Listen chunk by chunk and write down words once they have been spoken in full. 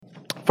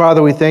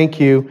Father, we thank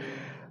you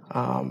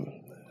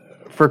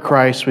for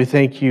Christ. We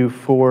thank you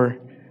for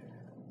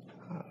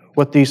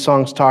what these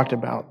songs talked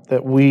about,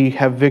 that we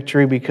have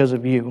victory because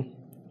of you.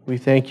 We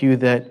thank you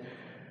that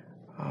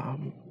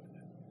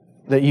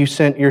you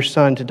sent your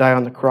Son to die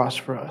on the cross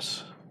for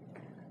us.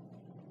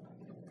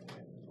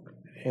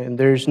 And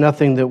there's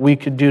nothing that we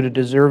could do to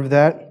deserve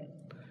that.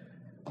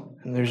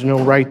 And there's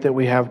no right that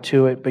we have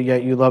to it, but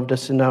yet you loved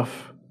us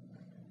enough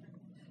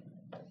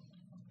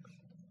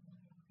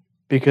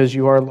because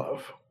you are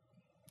love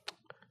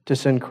to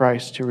send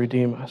Christ to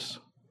redeem us,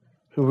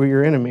 who were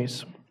your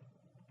enemies.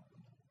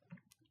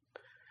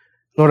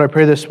 Lord, I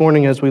pray this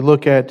morning as we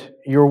look at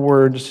your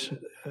words,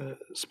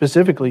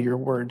 specifically your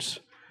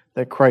words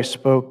that Christ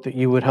spoke, that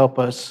you would help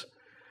us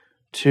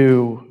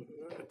to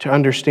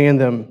understand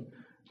them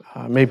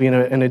maybe in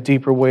a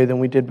deeper way than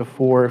we did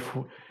before. If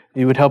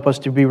you would help us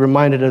to be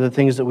reminded of the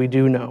things that we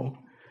do know,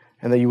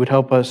 and that you would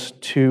help us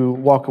to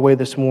walk away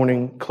this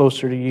morning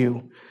closer to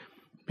you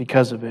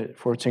because of it.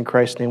 For it's in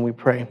Christ's name we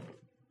pray.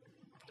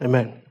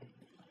 Amen.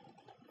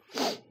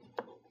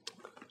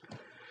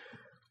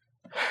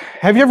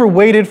 Have you ever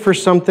waited for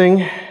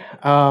something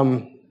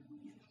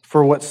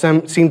for what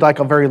seemed like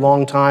a very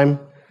long time?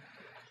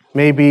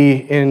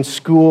 Maybe in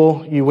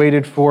school you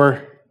waited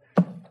for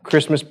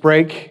Christmas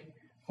break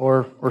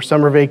or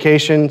summer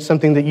vacation,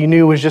 something that you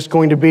knew was just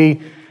going to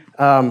be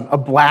a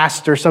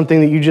blast or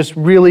something that you just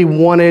really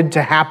wanted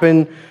to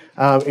happen.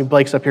 And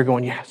Blake's up here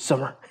going, yeah,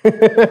 summer.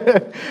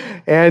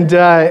 And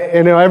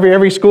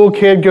every school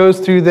kid goes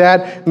through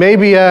that.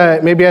 Maybe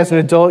as an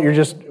adult you're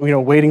just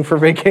waiting for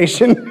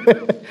vacation.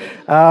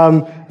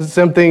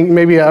 Something,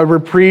 maybe a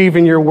reprieve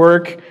in your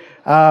work.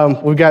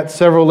 We've got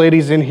several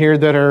ladies in here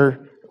that are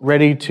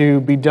ready to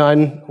be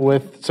done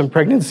with some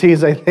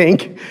pregnancies, I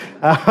think.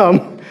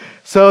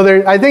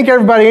 So I think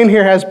everybody in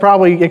here has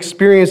probably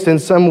experienced in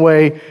some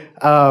way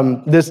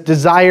this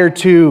desire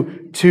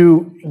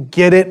to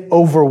get it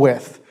over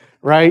with.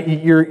 Right?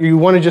 You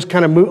want to just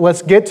kind of move,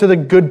 let's get to the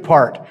good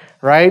part,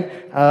 right?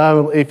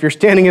 If you're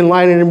standing in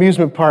line in an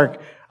amusement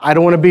park, I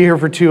don't want to be here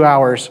for 2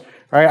 hours,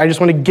 right? I just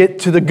want to get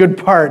to the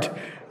good part.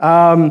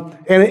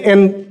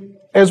 And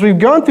as we've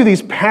gone through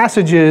these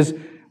passages,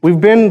 we've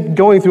been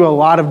going through a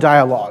lot of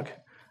dialogue.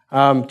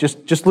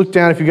 Just look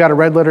down if you've got a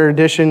red letter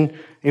edition.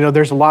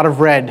 There's a lot of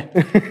red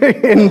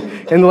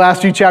in the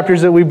last few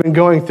chapters that we've been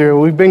going through.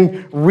 We've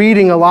been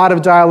reading a lot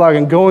of dialogue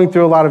and going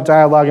through a lot of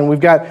dialogue, and we've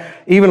got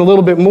even a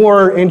little bit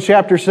more in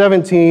chapter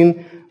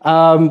 17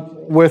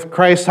 with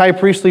Christ's high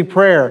priestly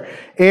prayer.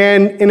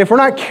 And if we're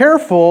not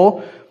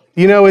careful,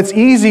 it's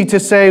easy to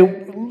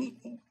say,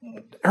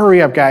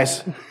 hurry up,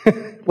 guys.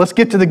 Let's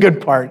get to the good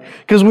part,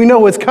 because we know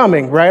what's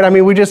coming, right? I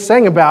mean, we just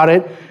sang about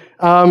it.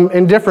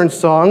 In different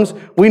songs.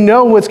 We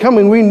know what's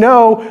coming. We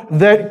know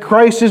that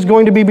Christ is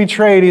going to be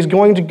betrayed. He's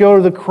going to go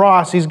to the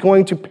cross. He's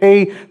going to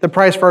pay the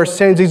price for our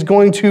sins. He's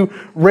going to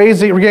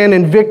raise it again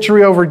in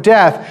victory over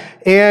death.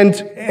 And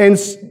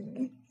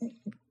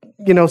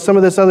some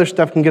of this other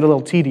stuff can get a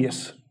little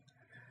tedious.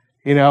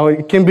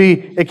 It can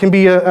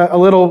be a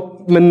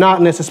little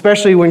monotonous,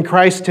 especially when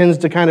Christ tends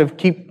to kind of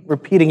keep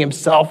repeating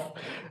himself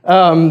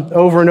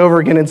over and over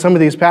again in some of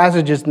these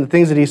passages and the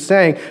things that he's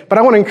saying. But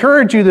I want to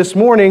encourage you this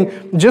morning,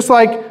 just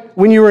like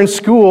when you were in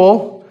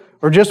school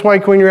or just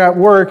like when you're at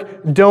work,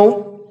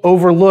 don't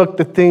overlook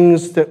the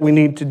things that we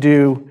need to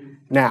do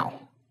now.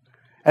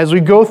 As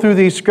we go through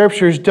these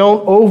scriptures,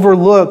 don't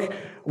overlook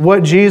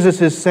what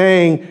Jesus is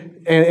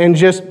saying and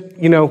just,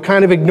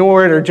 kind of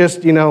ignore it or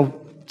just,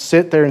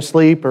 sit there and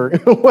sleep or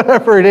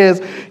whatever it is,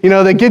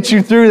 that gets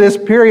you through this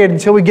period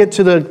until we get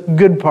to the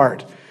good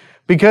part.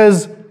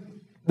 Because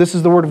this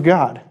is the word of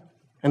God,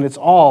 and it's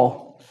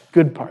all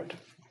good part.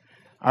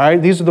 All right?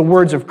 These are the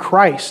words of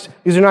Christ.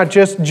 These are not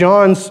just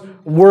John's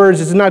words.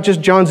 It's not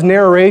just John's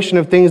narration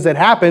of things that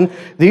happen.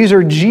 These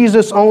are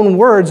Jesus' own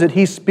words that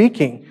he's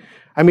speaking.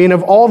 I mean,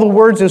 of all the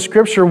words in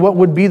Scripture, what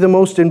would be the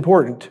most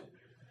important?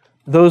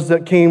 Those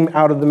that came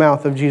out of the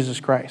mouth of Jesus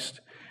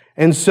Christ.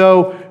 And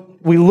so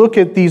we look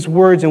at these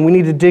words, and we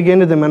need to dig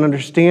into them and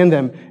understand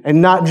them,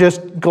 and not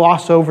just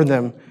gloss over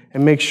them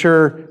and make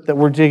sure that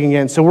we're digging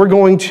in. So we're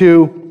going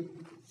to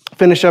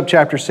finish up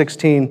chapter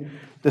 16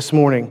 this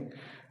morning.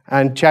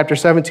 And chapter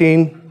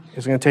 17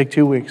 is going to take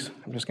 2 weeks.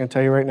 I'm just going to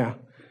tell you right now.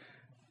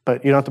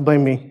 But you don't have to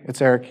blame me.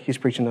 It's Eric. He's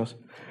preaching those.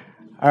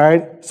 All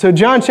right? So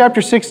John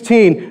chapter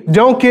 16,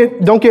 don't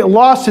get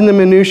lost in the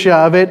minutia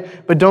of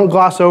it, but don't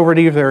gloss over it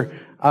either.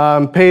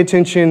 Pay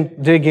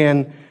attention, dig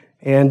in,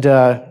 and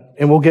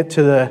we'll get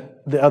to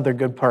the other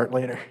good part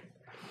later.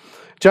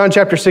 John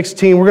chapter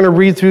 16, we're going to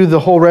read through the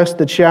whole rest of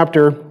the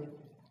chapter,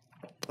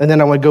 and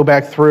then I want to go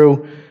back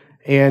through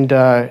and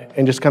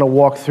just kind of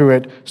walk through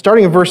it.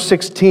 Starting in verse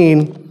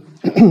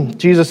 16,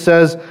 Jesus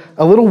says,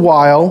 "A little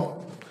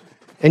while,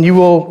 and you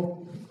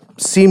will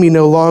see me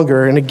no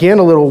longer, and again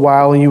a little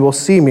while, and you will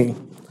see me."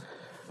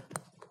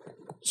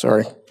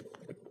 Sorry.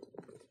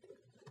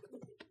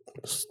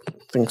 This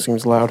thing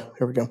seems loud.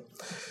 Here we go.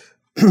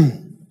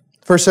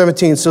 Verse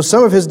 17, "So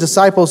some of his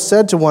disciples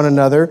said to one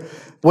another,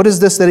 What is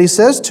this that he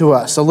says to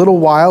us? A little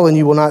while and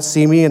you will not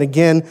see me, and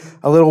again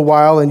a little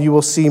while and you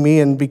will see me,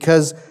 and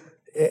because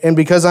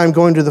I'm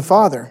going to the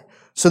Father.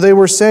 So they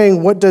were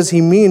saying, what does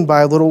he mean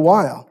by a little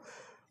while?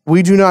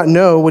 We do not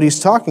know what he's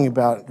talking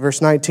about.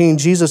 Verse 19,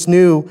 Jesus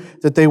knew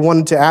that they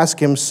wanted to ask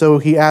him, so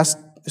he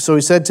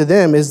said to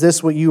them, is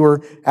this what you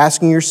are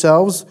asking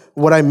yourselves?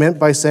 What I meant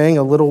by saying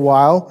a little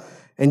while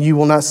and you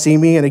will not see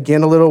me, and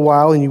again a little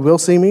while and you will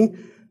see me?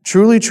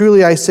 Truly,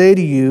 truly, I say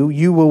to you,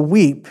 you will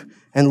weep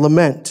and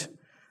lament,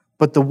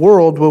 but the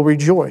world will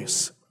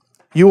rejoice.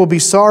 You will be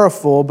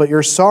sorrowful, but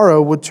your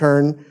sorrow will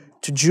turn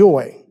to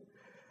joy.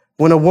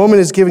 When a woman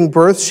is giving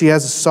birth, she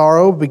has a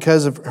sorrow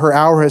because of her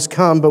hour has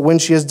come, but when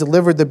she has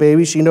delivered the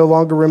baby, she no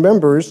longer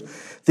remembers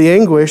the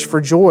anguish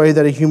for joy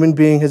that a human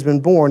being has been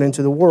born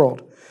into the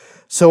world.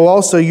 So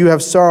also you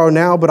have sorrow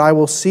now, but I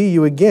will see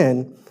you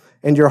again,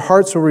 and your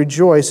hearts will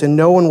rejoice, and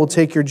no one will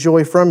take your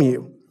joy from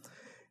you.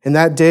 In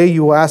that day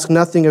you will ask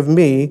nothing of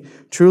me.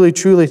 Truly,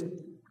 truly,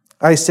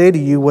 I say to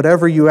you,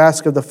 whatever you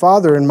ask of the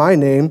Father in my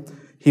name,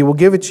 he will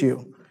give it to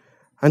you.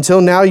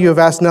 Until now you have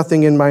asked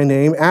nothing in my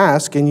name.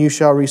 Ask, and you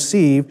shall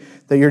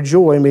receive, that your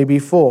joy may be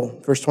full.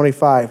 Verse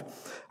 25,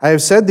 I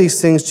have said these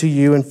things to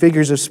you in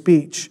figures of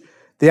speech.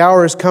 The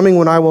hour is coming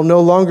when I will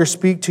no longer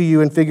speak to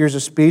you in figures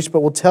of speech, but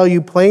will tell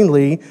you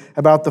plainly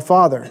about the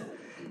Father.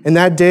 In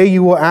that day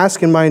you will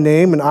ask in my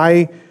name, and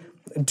I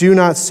do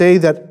not say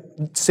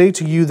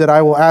to you that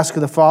I will ask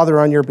of the Father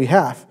on your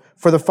behalf.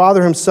 For the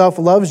Father himself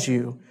loves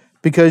you,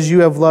 because you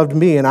have loved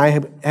me, and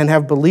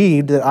have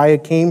believed that I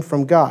came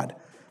from God.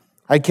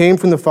 I came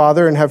from the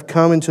Father and have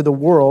come into the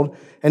world,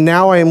 and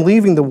now I am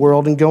leaving the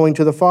world and going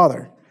to the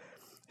Father.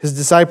 His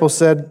disciples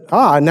said,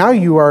 now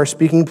you are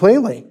speaking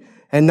plainly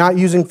and not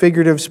using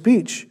figurative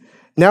speech.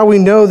 Now we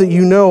know that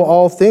you know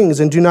all things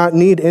and do not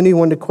need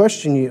anyone to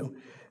question you.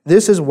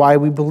 This is why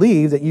we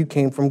believe that you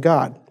came from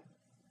God.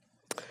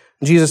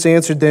 Jesus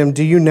answered them,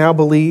 do you now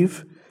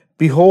believe?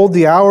 Behold,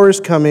 the hour is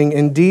coming.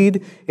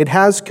 Indeed, it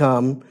has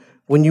come,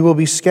 when you will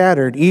be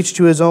scattered, each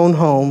to his own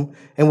home,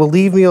 and will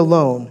leave me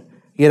alone.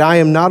 Yet I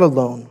am not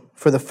alone,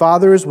 for the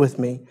Father is with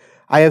me.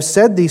 I have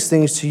said these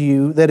things to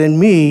you, that in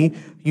me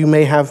you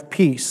may have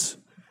peace.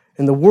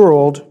 In the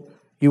world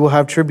you will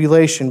have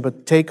tribulation,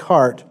 but take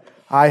heart,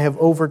 I have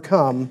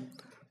overcome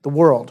the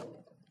world.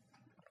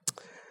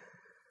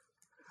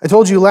 I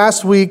told you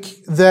last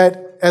week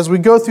that as we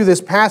go through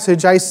this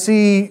passage, I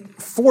see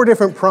 4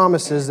 different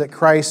promises that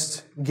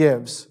Christ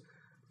gives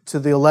to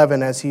the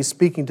 11 as he's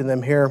speaking to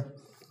them here.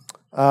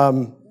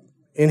 In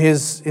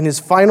his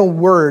final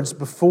words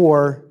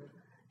before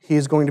he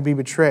is going to be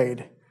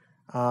betrayed,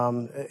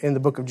 in the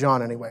book of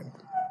John anyway.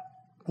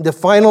 The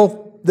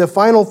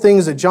final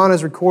things that John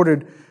has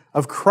recorded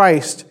of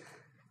Christ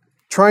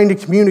trying to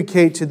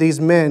communicate to these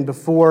men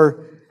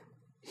before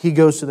he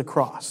goes to the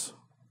cross.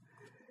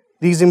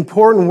 These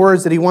important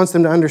words that he wants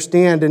them to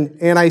understand,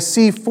 and I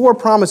see 4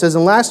 promises,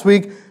 and last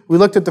week we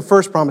looked at the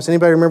first promise.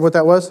 Anybody remember what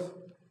that was?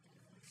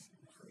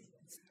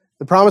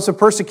 The promise of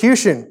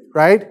persecution,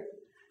 right?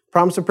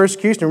 Promise of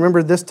persecution.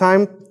 Remember, this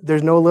time,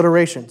 there's no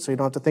alliteration, so you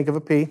don't have to think of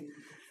a P.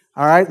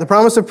 All right? The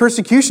promise of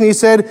persecution, he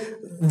said,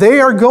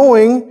 they are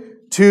going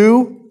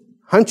to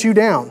hunt you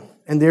down,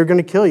 and they're going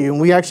to kill you.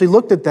 And we actually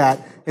looked at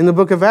that in the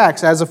book of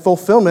Acts as a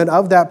fulfillment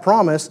of that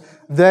promise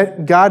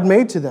that God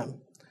made to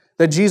them,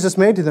 that Jesus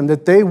made to them,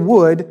 that they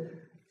would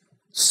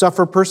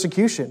suffer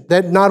persecution.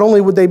 That not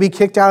only would they be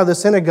kicked out of the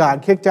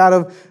synagogue, kicked out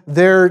of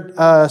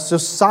their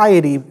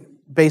society,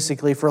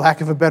 basically, for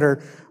lack of a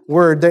better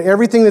word, that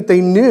everything that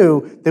they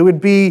knew, they would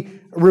be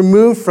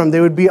removed from,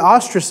 they would be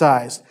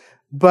ostracized.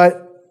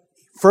 But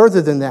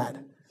further than that,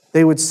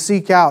 they would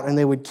seek out and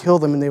they would kill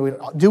them, and they would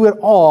do it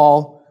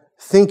all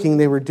thinking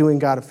they were doing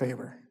God a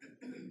favor.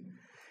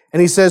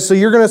 And he says, so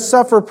you're going to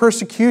suffer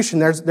persecution.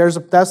 That's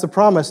the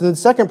promise. And then the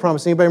second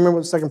promise, anybody remember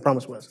what the second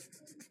promise was?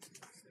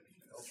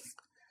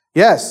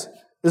 Yes,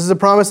 this is a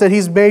promise that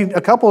he's made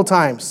a couple of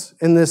times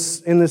in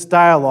this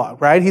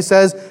dialogue, right? He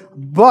says,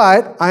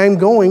 but I am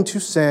going to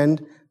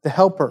send the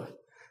Helper.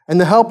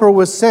 And the Helper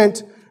was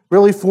sent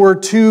really for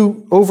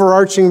 2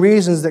 overarching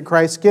reasons that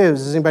Christ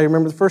gives. Does anybody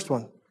remember the first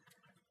one?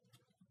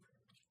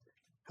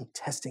 I'm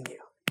testing you.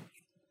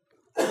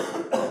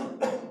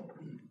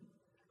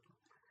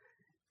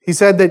 He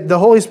said that the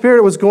Holy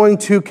Spirit was going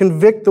to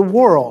convict the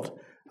world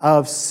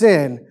of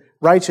sin,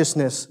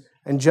 righteousness,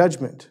 and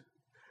judgment.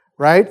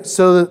 Right?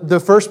 So the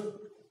first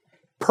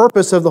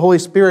purpose of the Holy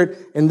Spirit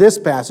in this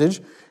passage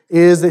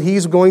is that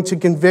he's going to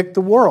convict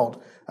the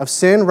world of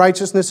sin,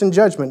 righteousness, and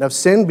judgment. Of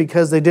sin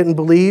because they didn't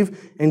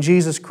believe in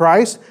Jesus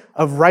Christ.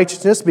 Of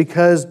righteousness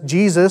because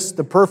Jesus,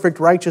 the perfect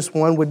righteous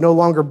one, would no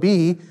longer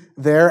be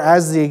there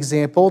as the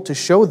example to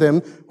show them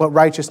what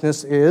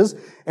righteousness is.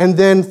 And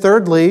then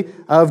thirdly,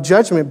 of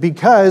judgment,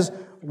 because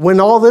when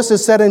all this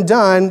is said and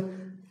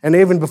done, and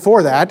even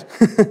before that,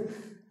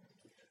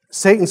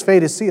 Satan's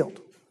fate is sealed.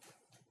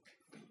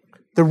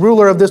 The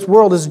ruler of this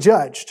world is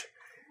judged,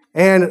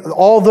 and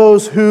all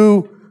those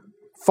who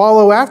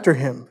follow after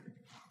him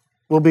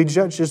will be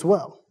judged as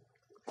well.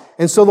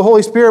 And so the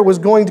Holy Spirit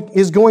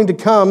is going to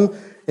come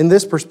in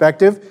this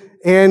perspective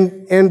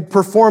and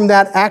perform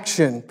that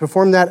action,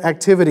 perform that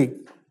activity,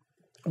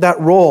 that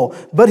role.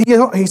 But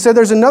he said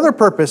there's another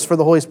purpose for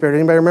the Holy Spirit.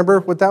 Anybody remember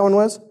what that one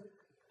was?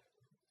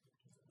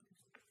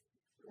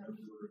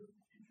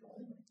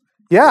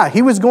 Yeah,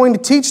 he was going to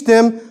teach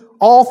them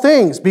all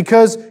things,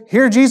 because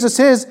here Jesus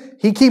is,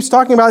 he keeps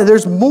talking about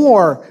there's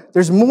more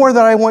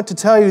that I want to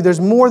tell you,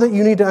 there's more that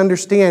you need to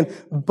understand,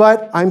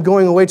 but I'm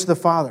going away to the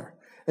Father.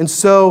 And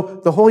so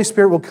the Holy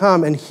Spirit will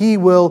come and he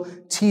will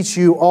teach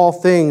you all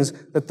things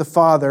that the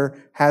Father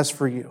has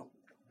for you.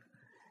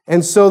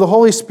 And so the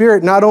Holy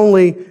Spirit not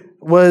only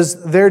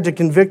was there to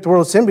convict the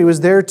world of sin, but he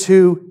was there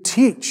to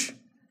teach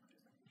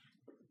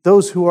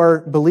those who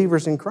are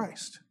believers in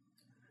Christ.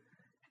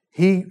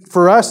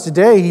 For us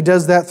today, he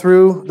does that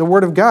through the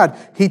Word of God.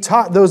 He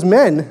taught those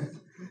men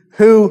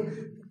who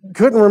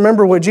couldn't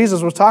remember what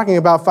Jesus was talking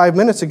about 5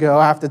 minutes ago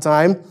half the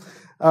time,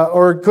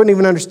 or couldn't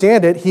even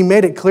understand it. He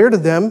made it clear to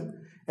them,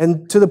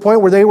 and to the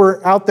point where they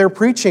were out there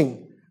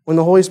preaching when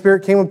the Holy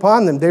Spirit came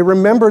upon them. They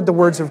remembered the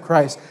words of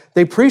Christ.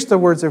 They preached the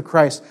words of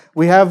Christ.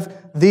 We have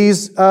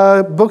these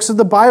books of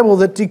the Bible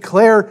that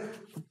declare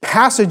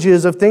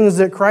passages of things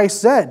that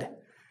Christ said.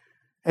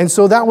 And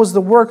so that was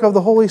the work of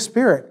the Holy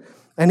Spirit.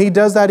 And he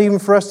does that even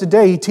for us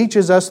today. He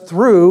teaches us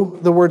through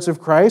the words of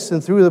Christ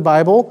and through the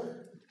Bible.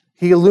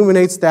 He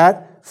illuminates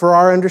that for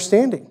our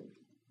understanding.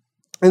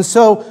 And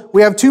so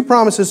we have two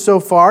promises so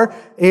far.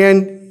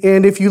 And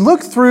if you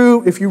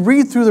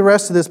read through the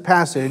rest of this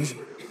passage,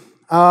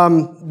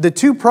 the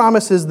two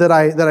promises that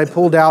I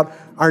pulled out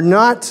are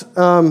not,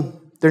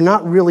 they're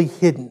not really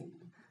hidden.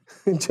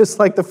 Just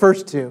like the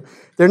first two.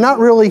 They're not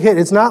really hidden.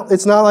 It's not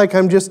like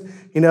I'm just,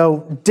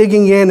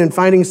 digging in and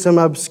finding some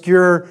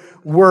obscure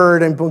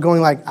word and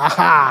going like,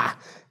 aha,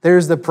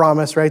 there's the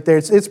promise right there.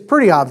 It's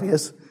pretty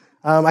obvious.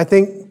 I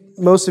think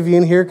most of you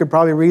in here could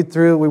probably read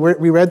through.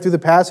 We read through the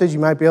passage. You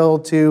might be able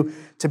to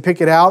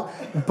pick it out.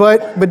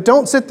 But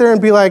don't sit there and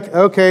be like,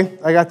 okay,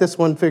 I got this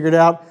one figured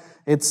out.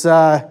 It's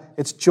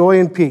joy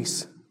and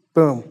peace.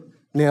 Boom,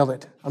 nailed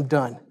it. I'm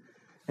done.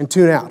 And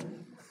tune out.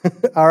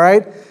 All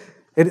right?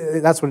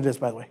 That's what it is,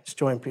 by the way. It's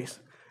joy and peace.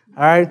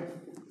 All right?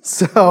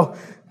 So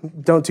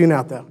don't tune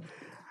out, though.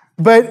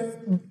 But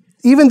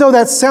even though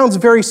that sounds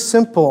very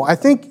simple, I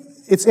think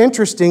it's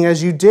interesting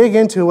as you dig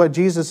into what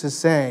Jesus is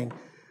saying,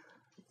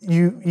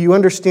 you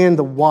understand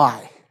the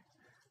why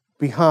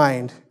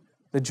behind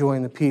the joy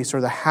and the peace,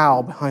 or the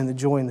how behind the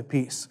joy and the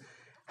peace.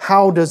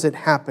 How does it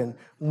happen?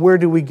 Where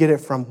do we get it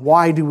from?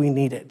 Why do we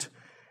need it?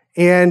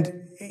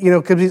 And,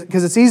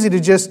 because it's easy to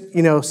just,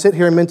 sit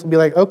here and mentally be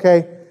like,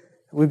 okay,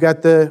 we've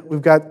got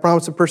the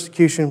promise of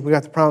persecution, we've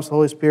got the promise of the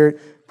Holy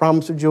Spirit,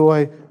 promise of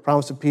joy,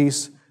 promise of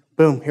peace.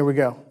 Boom, here we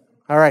go.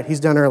 All right, he's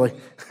done early.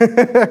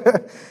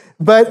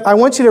 But I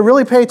want you to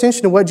really pay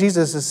attention to what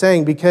Jesus is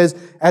saying, because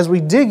as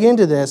we dig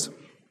into this,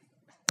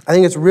 I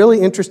think it's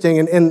really interesting,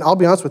 and I'll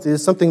be honest with you,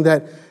 it's something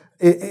that,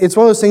 it's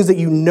one of those things that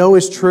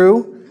is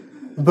true,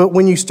 but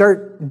when you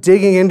start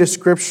digging into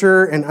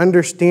Scripture and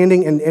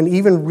understanding and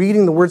even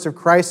reading the words of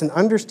Christ and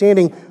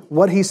understanding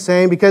what he's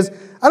saying, because I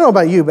don't know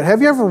about you, but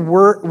have you ever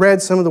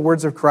read some of the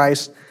words of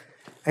Christ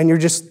and you're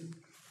just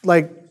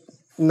like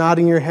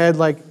nodding your head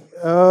like,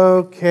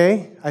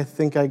 okay, I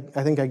think I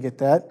get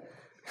that.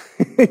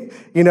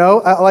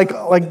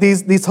 Like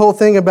these whole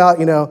thing about,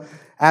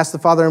 ask the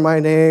Father in my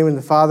name, and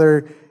the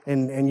Father,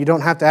 and you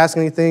don't have to ask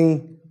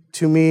anything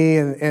to me,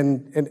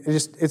 and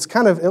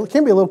it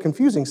can be a little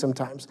confusing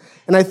sometimes.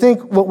 And I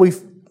think what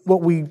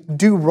we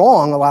do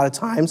wrong a lot of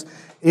times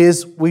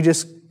is we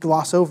just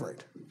gloss over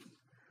it.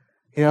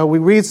 We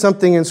read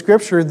something in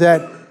Scripture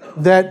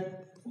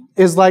that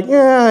is like,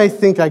 yeah, I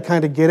think I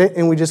kind of get it,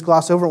 and we just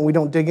gloss over it and we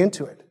don't dig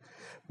into it.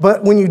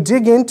 But when you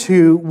dig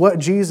into what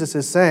Jesus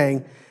is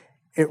saying,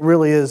 it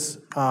really is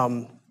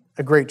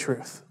a great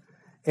truth.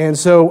 And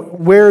so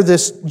where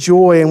this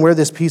joy and where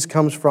this peace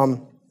comes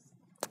from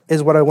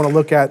is what I want to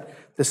look at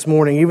this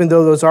morning. Even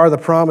though those are the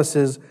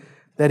promises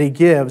that he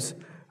gives,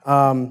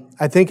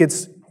 I think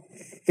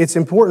it's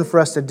important for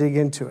us to dig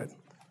into it.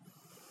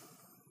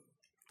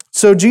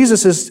 So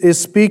Jesus is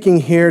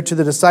speaking here to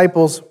the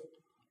disciples,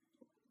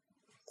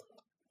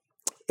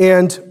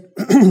 and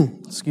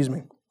excuse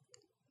me.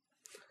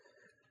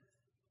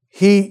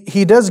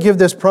 He does give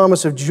this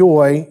promise of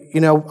joy.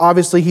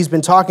 Obviously he's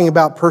been talking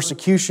about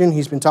persecution.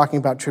 He's been talking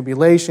about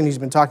tribulation. He's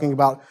been talking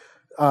about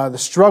the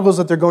struggles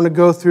that they're going to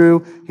go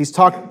through. He's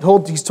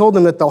told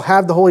them that they'll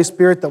have the Holy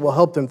Spirit that will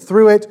help them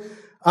through it.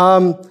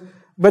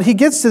 But he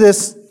gets to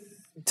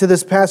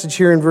this passage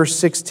here in verse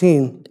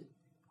 16.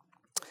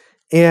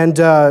 And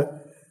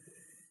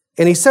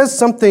he says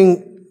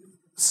something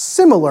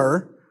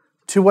similar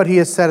to what he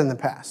has said in the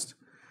past.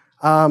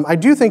 I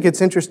do think it's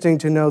interesting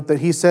to note that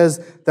he says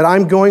that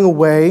I'm going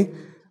away,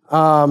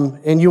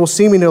 and you will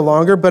see me no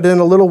longer, but in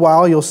a little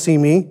while you'll see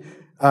me.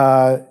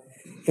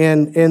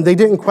 And they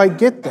didn't quite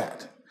get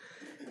that.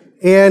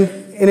 And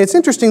it's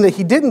interesting that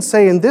he didn't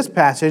say in this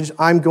passage,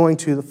 I'm going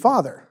to the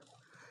Father.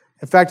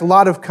 In fact, a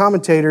lot of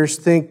commentators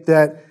think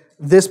that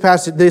this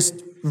passage,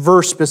 this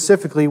verse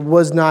specifically,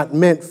 was not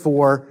meant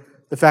for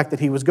the fact that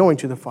he was going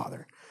to the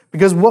Father.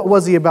 Because what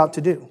was he about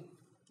to do?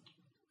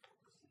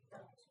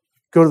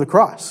 go to the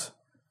cross,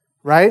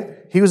 right?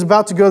 He was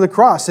about to go to the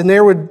cross, and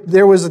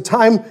there was a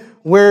time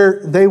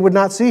where they would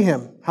not see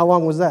him. How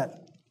long was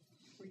that?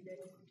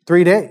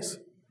 3 days.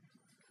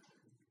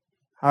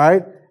 All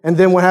right? And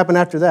then what happened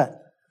after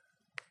that?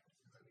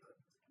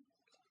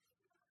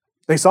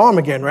 They saw him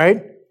again,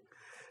 right?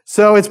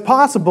 So it's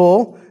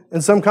possible,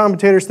 and some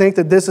commentators think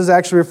that this is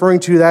actually referring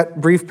to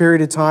that brief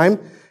period of time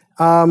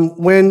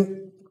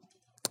when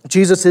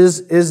Jesus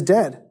is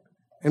dead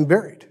and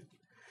buried.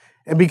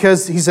 And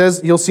because he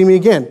says, you'll see me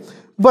again.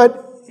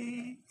 But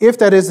if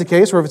that is the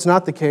case, or if it's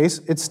not the case,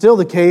 it's still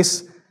the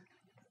case.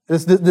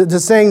 The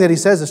saying that he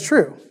says is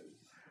true.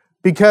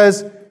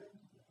 Because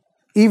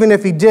even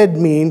if he did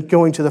mean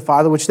going to the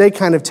Father, which they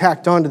kind of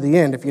tacked on to the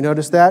end, if you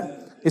notice that,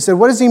 he said,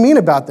 what does he mean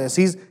about this?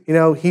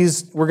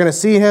 We're going to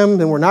see him,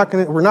 then we're not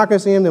going to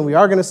see him, then we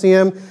are going to see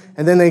him.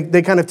 And then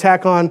they kind of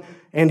tack on,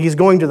 and he's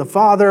going to the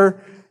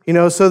Father.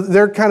 So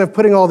they're kind of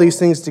putting all these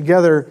things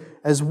together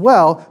as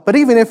well. But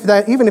even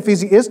if he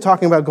is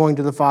talking about going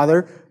to the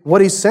Father,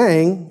 what he's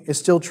saying is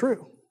still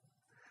true.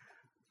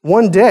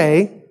 One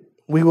day,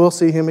 we will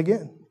see him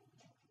again.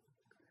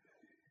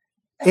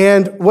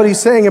 And what he's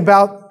saying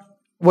about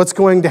what's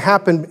going to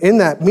happen in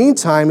that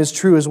meantime is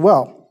true as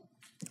well.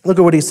 Look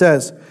at what he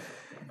says.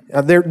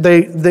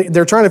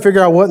 They're trying to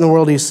figure out what in the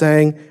world he's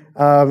saying.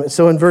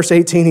 So in verse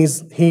 18,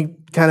 he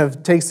kind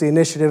of takes the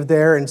initiative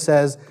there and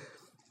says,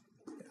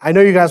 I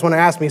know you guys want to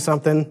ask me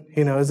something.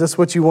 Is this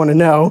what you want to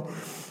know?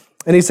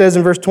 And he says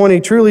in verse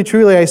 20, truly,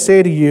 truly, I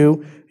say to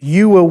you,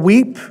 you will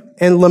weep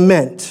and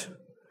lament,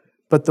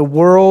 but the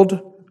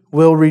world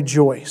will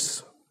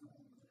rejoice.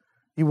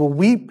 You will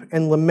weep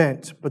and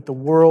lament, but the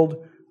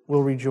world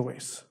will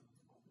rejoice.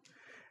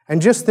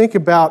 And just think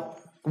about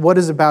what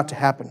is about to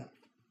happen.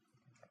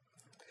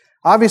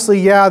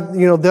 Obviously,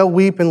 they'll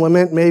weep and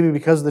lament maybe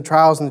because of the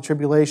trials and the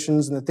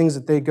tribulations and the things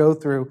that they go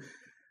through.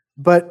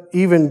 But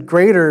even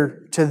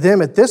greater to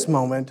them at this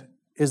moment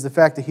is the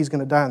fact that he's going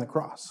to die on the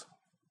cross.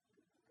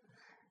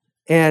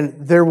 And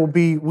there will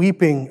be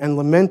weeping and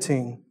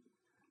lamenting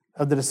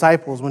of the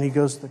disciples when he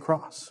goes to the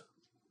cross.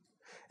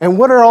 And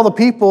what are all the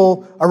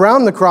people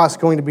around the cross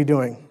going to be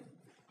doing?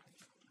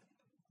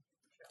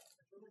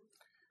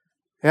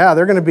 Yeah,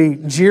 they're going to be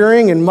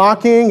jeering and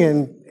mocking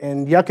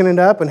and yucking it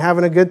up and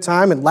having a good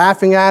time and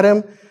laughing at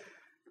him.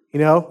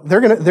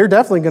 They're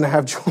definitely going to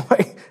have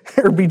joy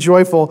or be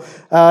joyful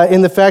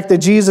in the fact that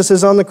Jesus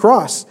is on the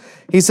cross.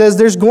 He says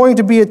there's going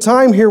to be a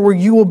time here where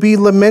you will be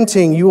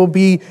lamenting, you will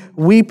be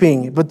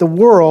weeping, but the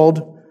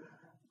world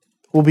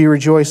will be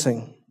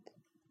rejoicing.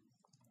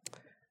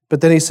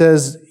 But then he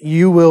says,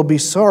 you will be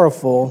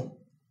sorrowful,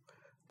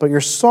 but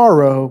your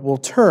sorrow will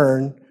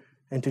turn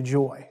into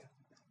joy.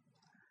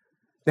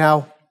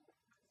 Now,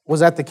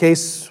 was that the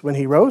case when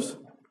he rose?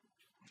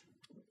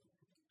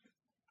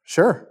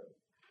 Sure.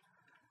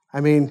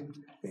 I mean,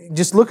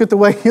 just look at the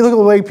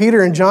way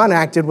Peter and John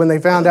acted when they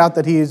found out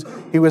that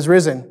he was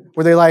risen.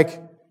 Were they like,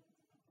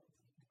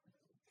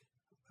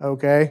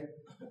 okay?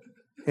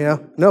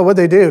 No, what'd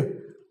they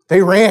do?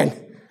 They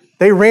ran.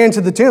 They ran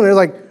to the tomb. They're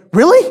like,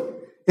 really?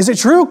 Is it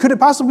true? Could it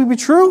possibly be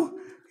true?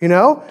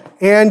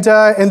 And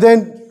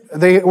then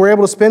they were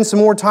able to spend some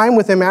more time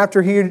with him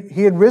after he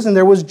had risen.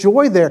 There was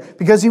joy there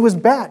because he was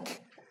back.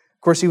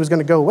 Of course, he was going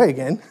to go away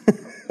again,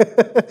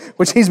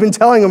 which he's been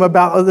telling them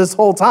about this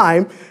whole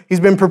time. He's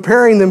been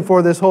preparing them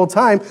for this whole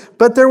time.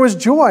 But there was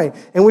joy.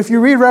 And if you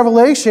read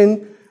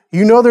Revelation,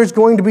 you know there's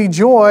going to be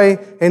joy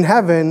in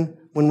heaven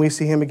when we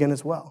see him again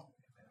as well.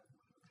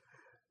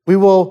 We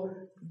will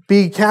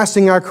be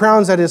casting our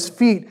crowns at his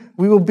feet.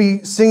 We will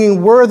be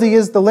singing, worthy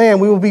is the Lamb.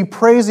 We will be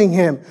praising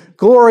him.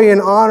 Glory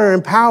and honor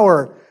and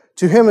power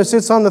to him who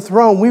sits on the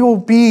throne. We will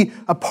be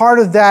a part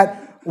of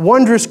that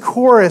wondrous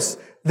chorus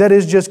that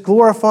is just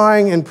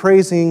glorifying and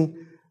praising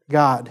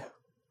God.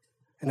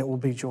 And it will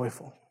be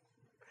joyful.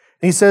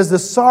 And he says, the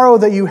sorrow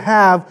that you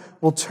have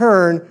will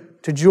turn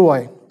to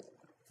joy.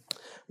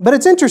 But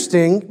it's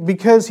interesting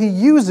because he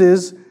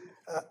uses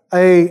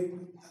an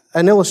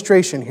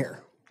illustration here.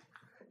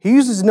 He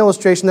uses an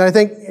illustration that I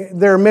think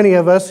there are many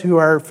of us who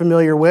are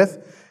familiar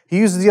with. He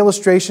uses the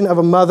illustration of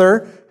a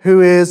mother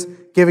who is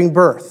giving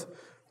birth.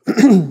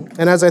 And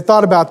as I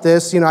thought about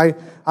this,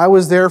 I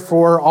was there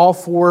for all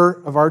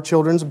 4 of our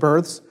children's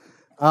births.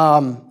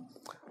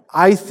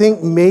 I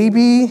think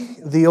maybe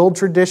the old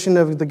tradition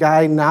of the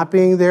guy not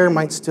being there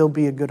might still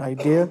be a good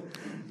idea.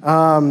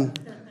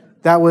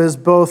 That was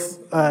both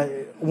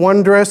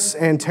wondrous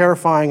and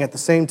terrifying at the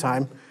same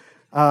time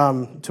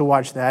to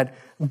watch that.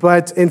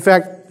 But in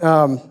fact,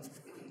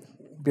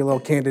 be a little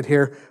candid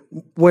here.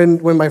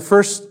 When my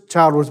first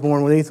child was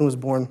born, when Ethan was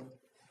born,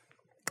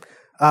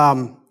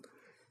 I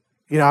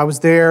was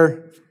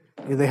there.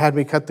 They had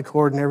me cut the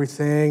cord and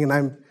everything,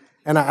 and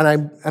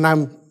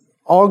I'm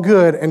all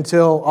good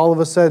until all of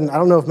a sudden, I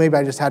don't know if maybe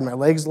I just had my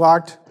legs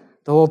locked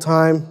the whole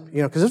time,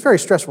 because it's a very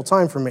stressful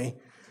time for me,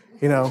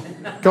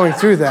 going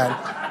through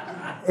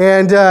that.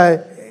 And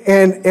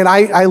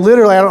I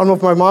literally, I don't know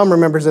if my mom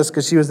remembers this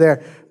because she was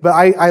there, but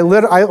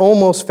I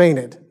almost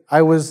fainted.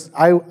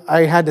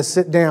 I had to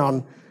sit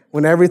down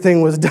when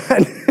everything was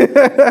done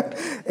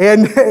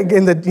and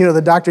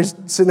the doctor's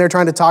sitting there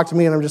trying to talk to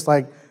me, and I'm just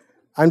like,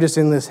 I'm just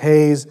in this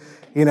haze,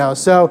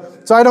 So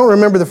I don't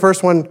remember the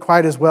first one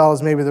quite as well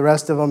as maybe the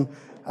rest of them.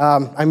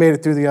 I made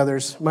it through the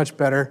others much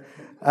better.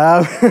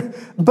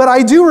 But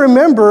I do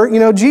remember,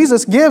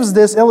 Jesus gives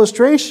this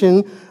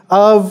illustration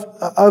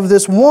of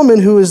this woman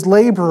who is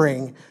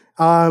laboring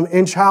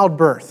in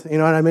childbirth.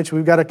 And I mentioned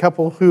we've got a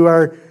couple who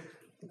are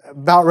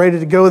about ready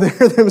to go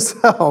there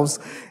themselves,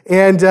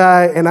 and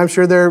I'm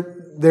sure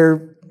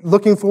they're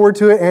looking forward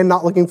to it and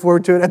not looking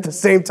forward to it at the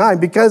same time,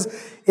 because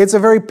it's a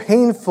very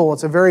painful,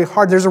 it's a very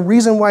hard. There's a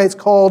reason why it's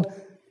called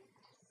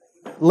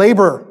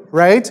labor,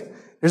 right?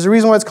 There's a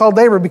reason why it's called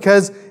labor,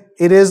 because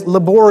it is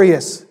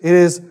laborious. It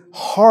is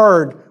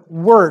hard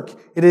work.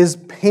 It is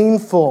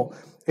painful.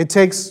 It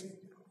takes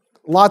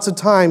lots of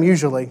time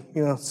usually.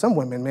 Some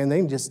women, man, they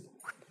can just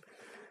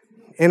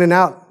in and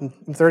out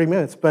in 30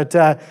 minutes. But,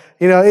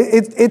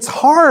 it's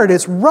hard.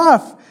 It's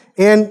rough.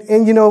 And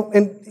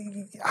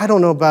I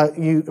don't know about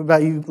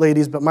you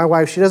ladies, but my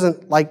wife, she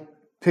doesn't like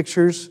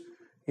pictures,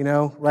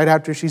 right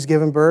after she's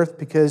given birth,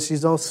 because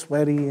she's all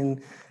sweaty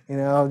and,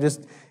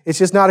 it's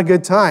just not a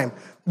good time.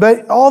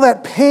 But all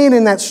that pain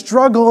and that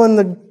struggle and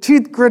the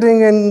teeth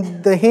gritting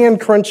and the hand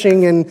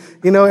crunching and,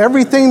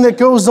 everything that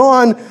goes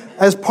on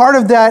as part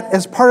of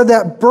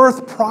that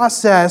birth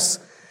process,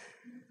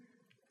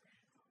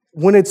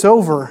 when it's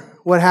over,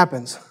 what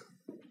happens?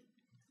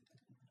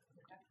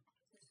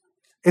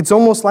 It's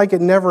almost like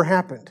it never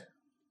happened.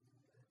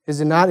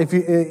 Is it not? If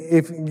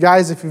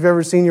you've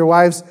ever seen your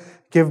wives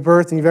give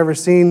birth and you've ever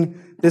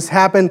seen this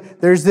happen,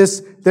 there's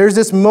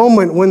this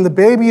moment when the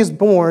baby is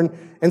born,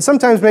 and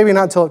sometimes maybe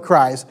not until it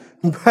cries,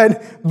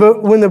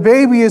 but when the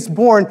baby is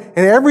born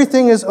and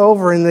everything is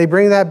over and they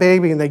bring that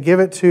baby and they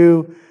give it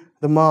to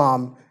the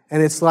mom,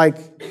 and it's like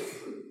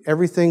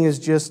everything is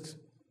just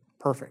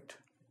perfect.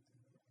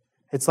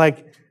 It's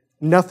like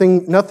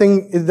nothing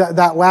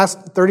that last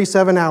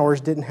 37 hours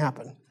didn't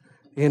happen,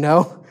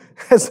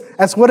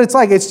 That's what it's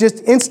like. It's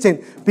just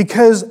instant,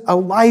 because a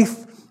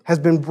life has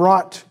been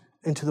brought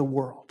into the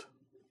world.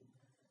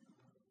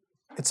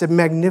 It's a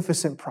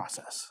magnificent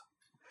process.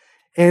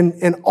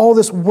 And all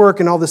this work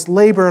and all this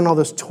labor and all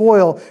this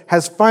toil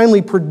has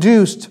finally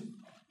produced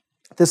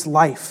this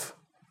life.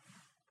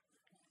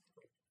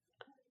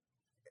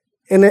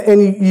 And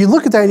you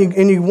look at that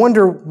and you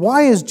wonder,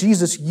 why is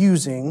Jesus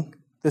using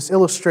this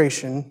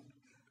illustration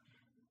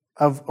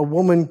of a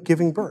woman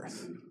giving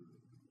birth?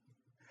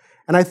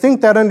 And I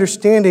think that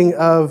understanding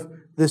of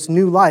this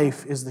new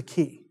life is the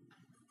key.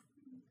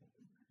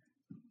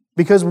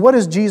 Because what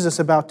is Jesus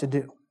about to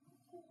do?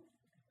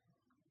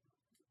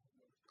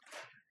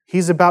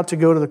 He's about to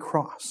go to the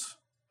cross.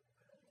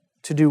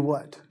 To do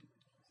what?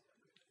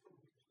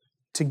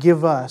 To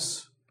give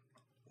us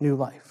new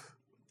life.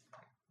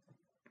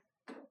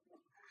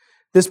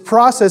 This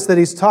process that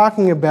he's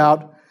talking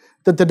about,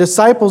 that the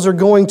disciples are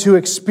going to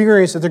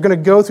experience, that they're going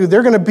to go through,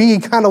 they're going to be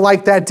kind of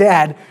like that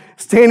dad,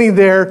 standing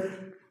there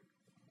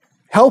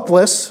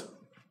helpless,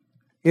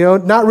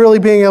 not really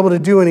being able to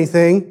do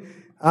anything,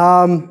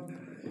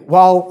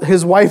 while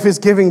his wife is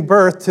giving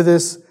birth to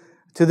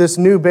this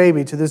new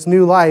baby, to this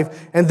new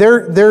life. And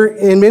they're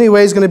in many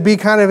ways going to be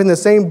kind of in the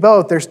same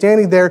boat. They're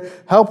standing there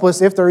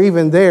helpless, if they're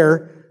even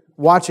there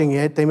watching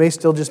it. They may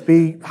still just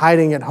be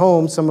hiding at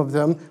home, some of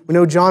them. We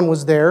know John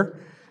was there.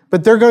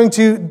 But they're going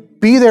to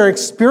be there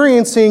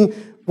experiencing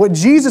what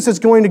Jesus is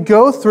going to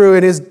go through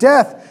in his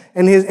death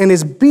and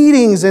his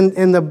beatings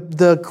and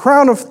the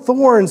crown of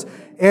thorns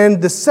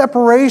and the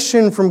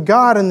separation from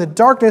God and the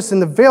darkness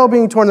and the veil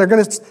being torn.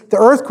 The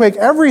earthquake,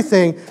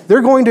 everything.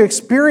 They're going to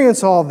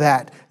experience all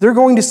that. They're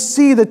going to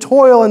see the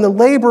toil and the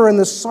labor and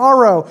the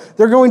sorrow.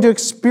 They're going to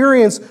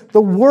experience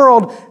the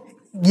world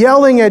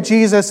yelling at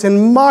Jesus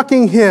and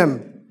mocking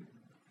him.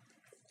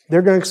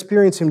 They're going to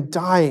experience him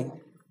dying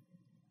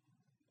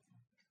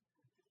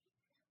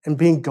and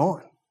being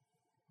gone.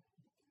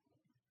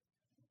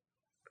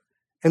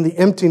 And the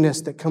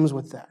emptiness that comes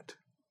with that.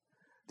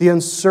 The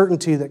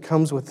uncertainty that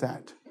comes with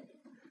that.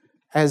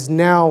 As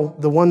now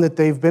the one that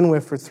they've been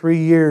with for 3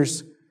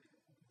 years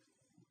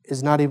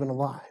is not even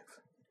alive.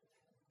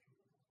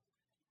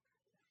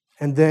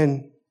 And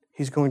then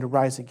he's going to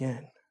rise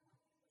again.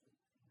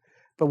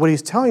 But what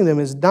he's telling them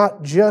is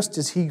not just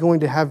is he going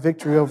to have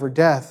victory over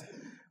death,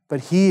 but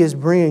he is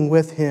bringing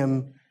with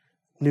him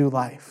new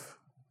life.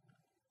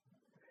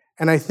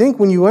 And I think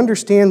when you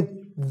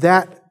understand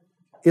that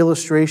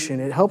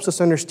illustration, it helps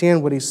us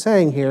understand what he's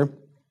saying here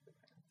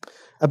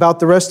about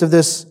the rest of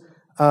this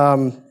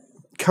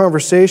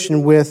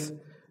conversation with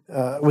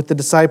the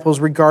disciples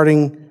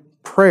regarding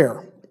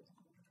prayer.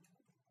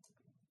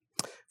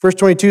 Verse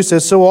 22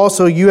 says, "So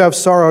also you have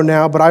sorrow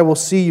now, but I will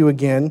see you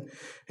again,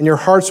 and your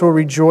hearts will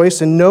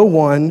rejoice, and no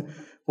one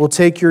will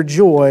take your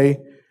joy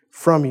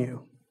from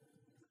you."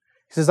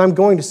 He says, I'm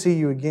going to see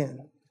you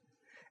again.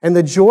 And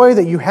the joy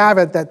that you have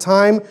at that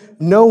time,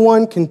 no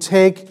one can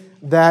take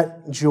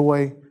that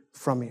joy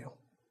from you.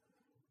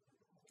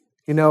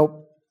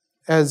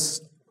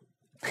 As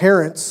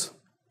parents,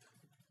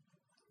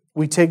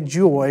 we take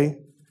joy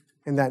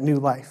in that new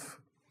life.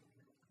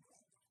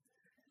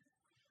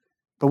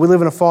 But we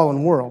live in a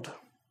fallen world.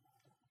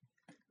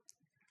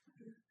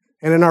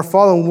 And in our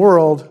fallen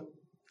world,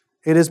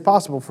 it is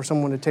possible for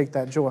someone to take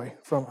that joy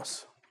from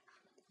us.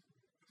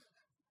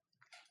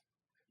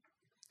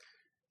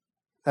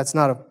 That's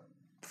not a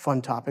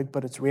fun topic,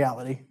 but it's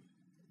reality.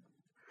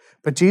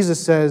 But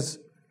Jesus says,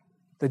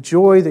 the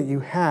joy that you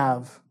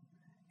have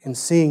in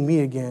seeing me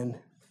again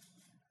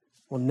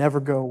will never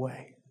go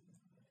away.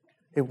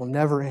 It will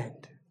never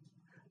end.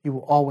 You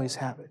will always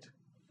have it.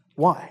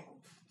 Why?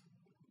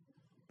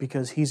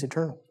 Because He's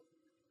eternal.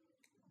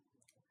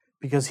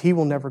 Because He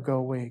will never go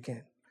away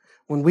again.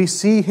 When we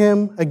see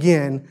Him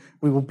again,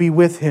 we will be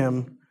with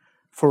Him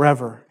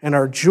forever. And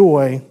our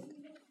joy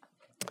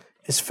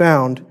is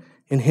found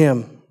in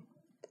Him.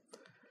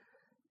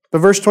 But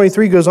verse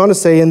 23 goes on to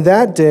say, in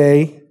that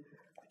day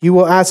you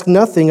will ask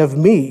nothing of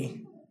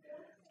me.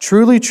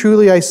 Truly,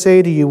 truly, I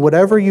say to you,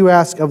 whatever you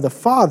ask of the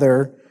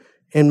Father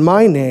in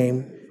my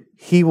name,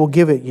 He will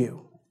give it you.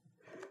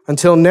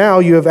 Until now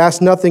you have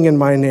asked nothing in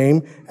my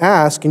name.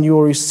 Ask, and you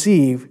will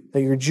receive,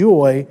 that your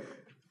joy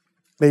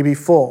may be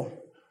full.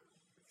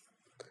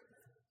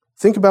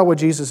 Think about what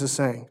Jesus is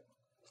saying.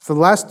 For the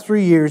last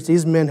 3 years,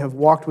 these men have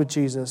walked with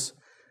Jesus.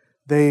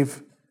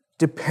 They've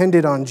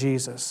depended on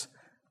Jesus.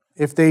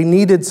 If they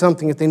needed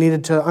something, if they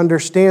needed to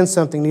understand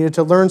something, needed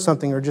to learn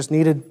something, or just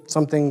needed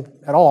something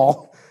at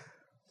all,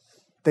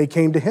 they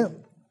came to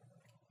Him.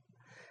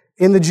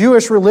 In the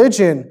Jewish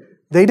religion,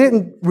 they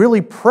didn't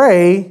really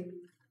pray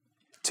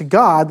to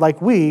God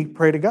like we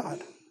pray to God.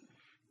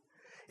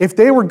 If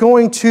they were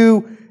going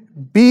to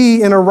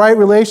be in a right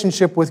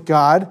relationship with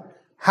God,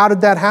 how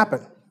did that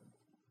happen?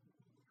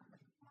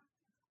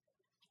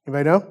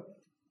 Anybody know?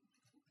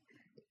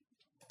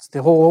 It's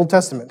the whole Old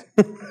Testament.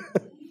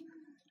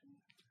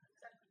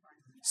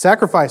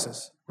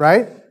 Sacrifices,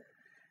 right?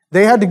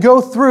 They had to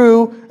go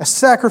through a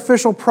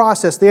sacrificial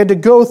process. They had to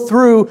go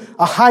through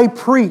a high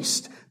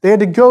priest. They had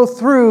to go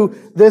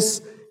through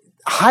this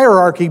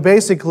hierarchy,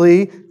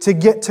 basically, to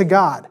get to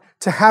God,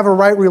 to have a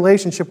right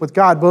relationship with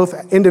God,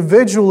 both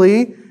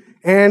individually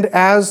and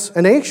as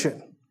a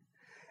nation.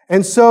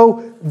 And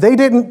so they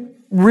didn't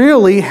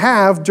really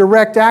have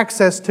direct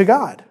access to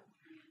God.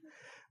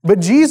 But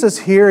Jesus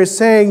here is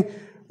saying,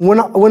 when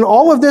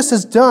all of this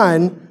is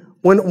done,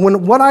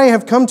 when what I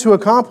have come to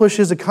accomplish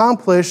is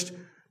accomplished,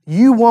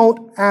 you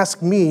won't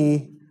ask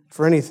me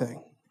for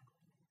anything.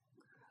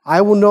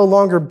 I will no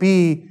longer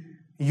be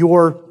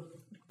your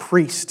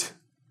priest.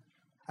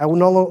 I will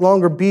no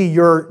longer be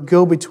your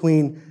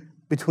go-between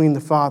between the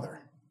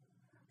Father.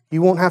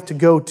 You won't have to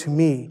go to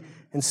me.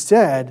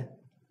 Instead,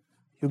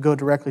 you'll go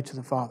directly to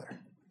the Father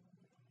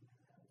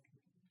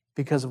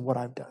because of what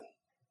I've done.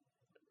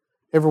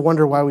 Ever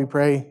wonder why we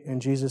pray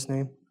in Jesus'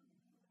 name?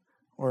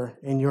 Or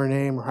in your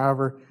name, or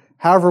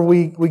however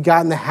we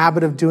got in the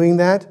habit of doing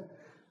that?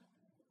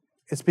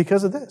 It's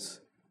because of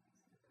this.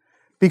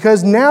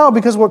 Because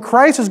what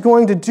Christ is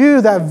going to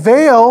do, that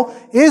veil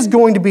is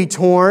going to be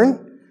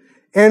torn,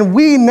 and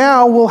we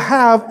now will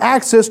have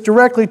access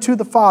directly to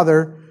the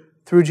Father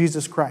through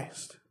Jesus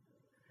Christ.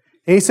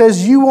 And He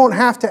says, you won't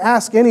have to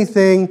ask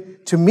anything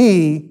to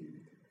me,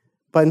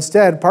 but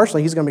instead,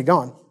 partially, He's going to be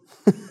gone.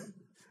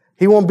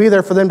 He won't be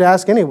there for them to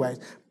ask anyway.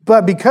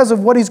 But because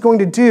of what He's going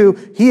to do,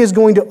 He is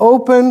going to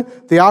open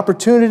the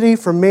opportunity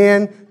for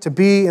man to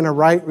be in a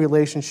right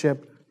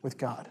relationship with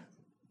God.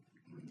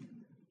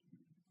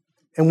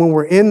 And when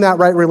we're in that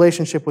right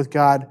relationship with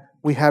God,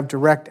 we have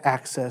direct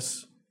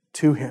access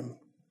to Him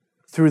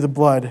through the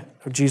blood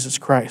of Jesus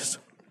Christ.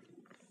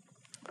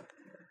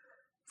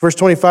 Verse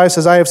 25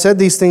 says, I have said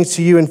these things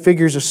to you in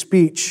figures of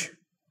speech.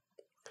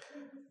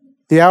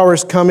 The hour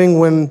is coming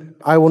when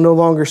I will no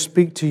longer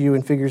speak to you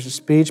in figures of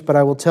speech, but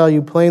I will tell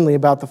you plainly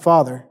about the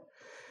Father.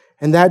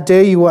 And that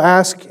day you will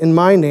ask in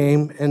my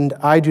name, and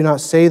I do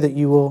not say to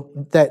you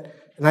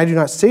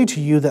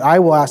that I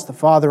will ask the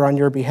Father on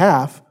your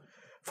behalf,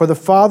 for the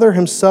Father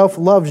Himself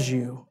loves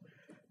you,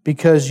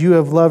 because you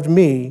have loved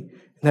me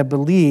and have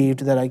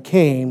believed that I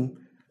came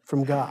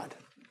from God.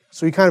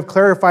 So He kind of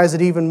clarifies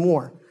it even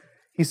more.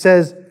 He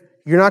says,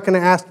 you're not going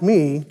to ask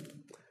me,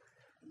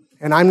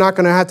 and I'm not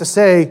going to have to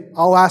say,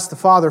 I'll ask the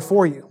Father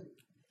for you.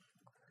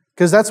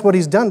 Because that's what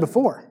He's done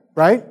before,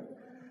 right?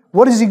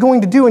 What is He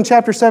going to do in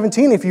chapter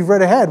 17 if you've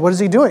read ahead? What is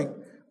He doing?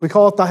 We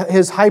call it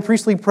His high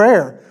priestly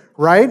prayer,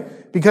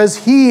 right? Because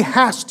He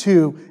has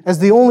to, as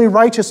the only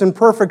righteous and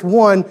perfect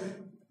one,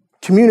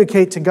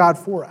 communicate to God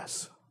for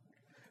us.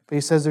 But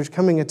He says there's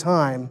coming a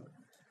time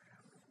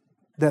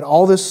that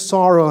all this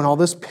sorrow and all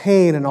this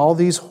pain and all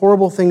these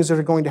horrible things that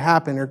are going to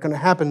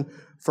happen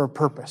for a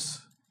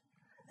purpose.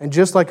 And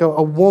just like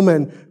a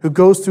woman who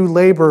goes through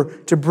labor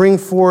to bring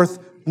forth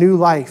new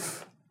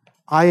life,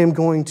 I am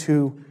going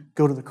to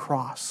go to the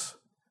cross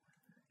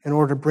in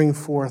order to bring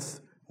forth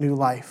new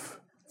life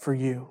for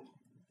you.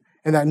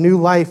 And that new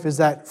life is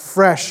that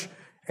fresh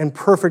and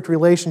perfect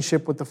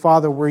relationship with the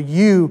Father where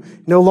you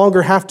no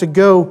longer have to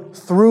go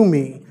through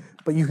me,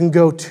 but you can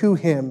go to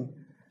Him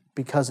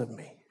because of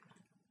me.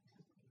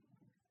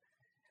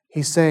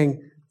 He's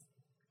saying,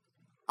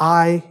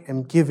 I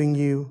am giving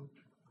you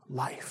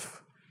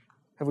life.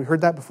 Have we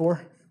heard that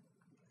before?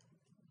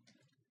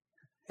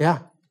 Yeah.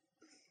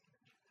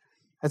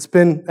 That's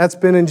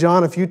been in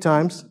John a few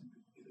times.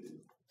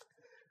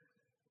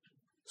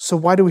 So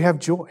why do we have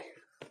joy?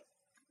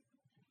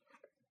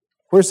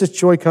 Where does this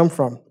joy come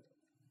from?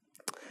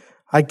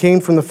 I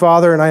came from the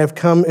Father, and I have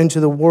come into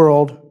the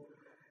world,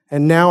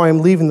 and now I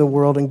am leaving the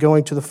world and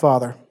going to the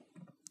Father.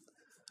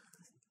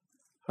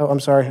 Oh, I'm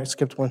sorry, I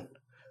skipped one.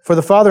 For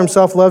the Father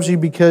himself loves you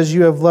because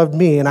you have loved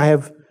me, and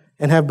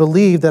have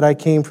believed that I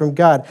came from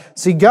God.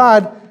 See,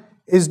 God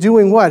is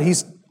doing what?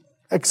 He's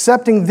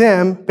accepting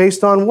them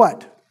based on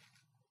what?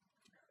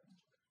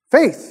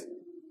 Faith,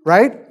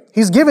 right?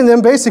 He's giving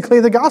them basically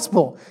the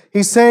gospel.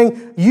 He's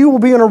saying you will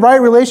be in a right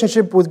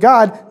relationship with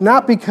God,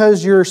 not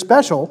because you're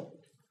special,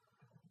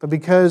 but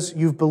because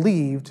you've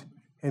believed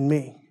in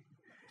me.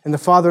 And the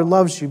Father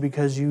loves you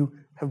because you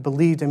have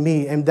believed in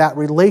me, and that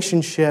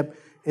relationship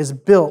is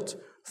built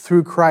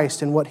through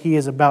Christ and what he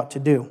is about to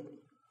do.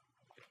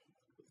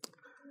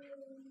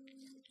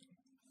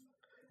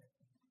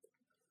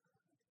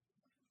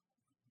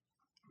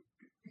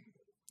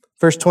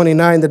 Verse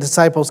 29, the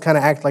disciples kind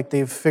of act like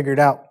they've figured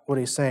out what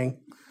he's saying.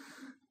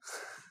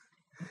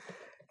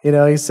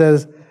 He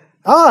says,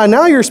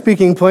 now you're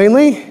speaking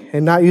plainly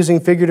and not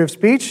using figurative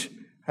speech.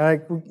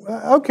 Like,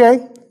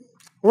 okay,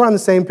 we're on the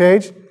same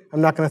page.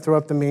 I'm not going to throw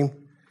up the meme.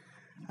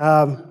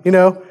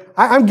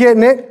 I'm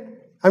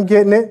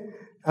getting it.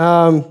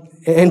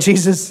 And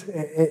Jesus,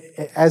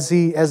 as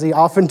he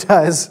often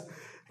does,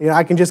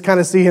 I can just kind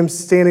of see him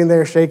standing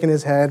there shaking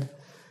his head,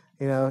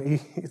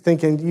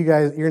 thinking, you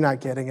guys, you're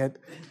not getting it.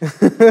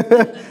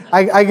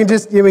 I can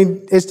just,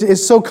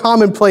 it's so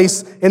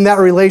commonplace in that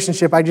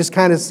relationship. I just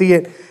kind of see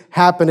it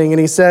happening. And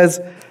he says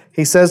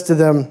to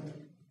them,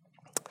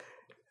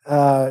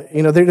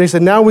 they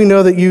said, now we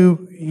know that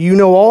you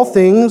know all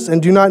things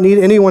and do not need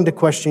anyone to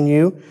question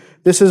you.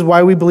 This is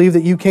why we believe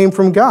that you came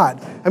from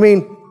God.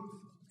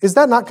 Is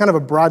that not kind of a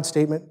broad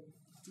statement?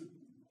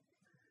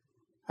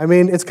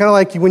 It's kind of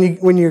like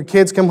when your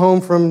kids come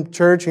home from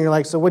church and you're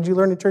like, so what'd you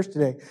learn in church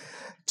today?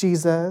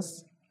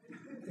 Jesus,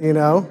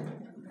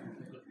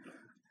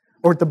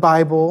 or the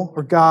Bible,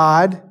 or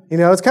God.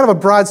 It's kind of a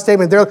broad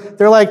statement.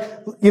 They're like,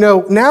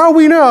 now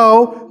we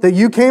know that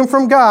you came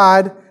from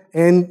God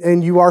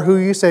and you are who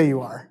you say you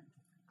are.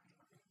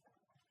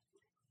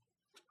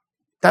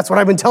 That's what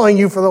I've been telling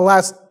you for the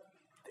last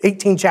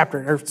 18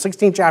 chapters or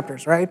 16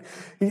 chapters, right?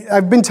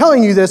 I've been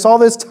telling you this all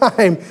this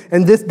time,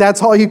 and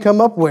that's all you come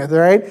up with,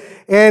 right?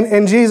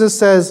 And Jesus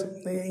says,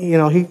 he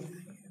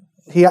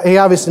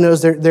obviously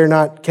knows they're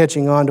not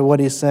catching on to what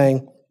he's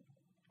saying.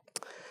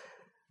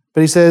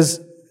 But he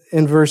says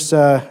in verse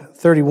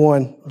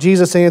 31,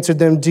 Jesus answered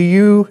them, do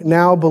you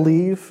now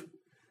believe?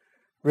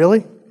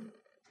 Really?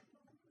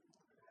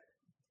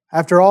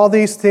 After all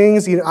these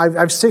things,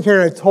 I've sit here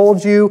and I've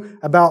told you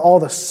about all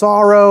the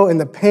sorrow and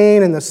the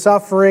pain and the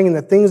suffering and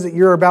the things that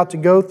you're about to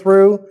go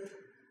through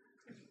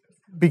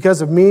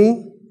because of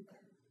me.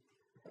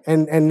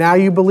 And now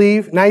you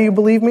believe? Now you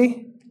believe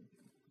me?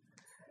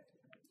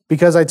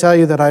 Because I tell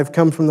you that I've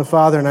come from the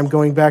Father and I'm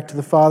going back to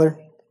the Father.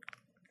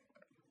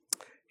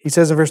 He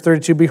says in verse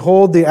 32,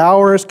 behold, the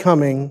hour is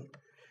coming.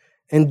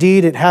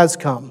 Indeed, it has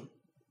come,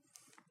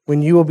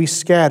 when you will be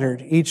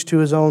scattered, each to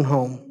his own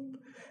home,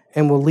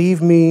 and will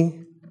leave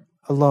me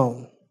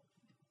alone.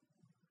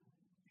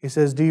 He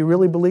says, do you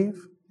really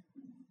believe?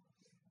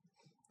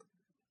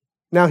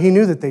 Now, he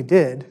knew that they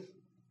did.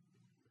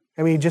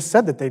 He just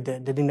said that they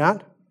did he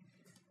not?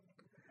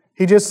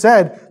 He just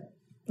said,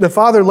 the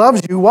Father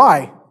loves you.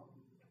 Why?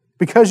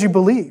 Because you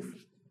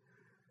believe.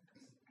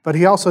 But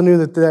he also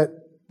knew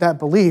that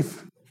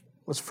belief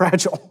was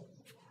fragile.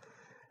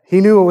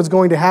 He knew what was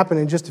going to happen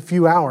in just a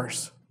few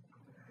hours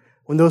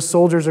when those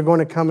soldiers are going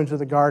to come into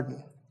the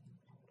garden.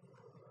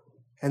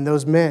 And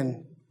those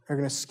men are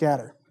going to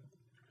scatter.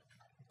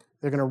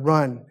 They're going to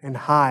run and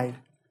hide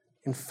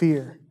in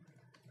fear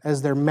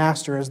as their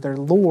master, as their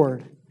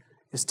Lord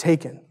is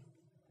taken.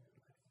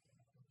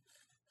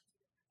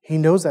 He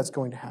knows that's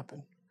going to happen.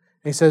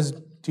 And he says,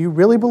 do you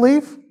really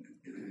believe?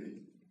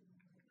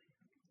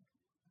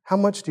 How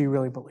much do you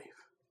really believe?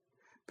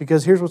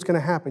 Because here's what's going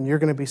to happen. You're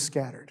going to be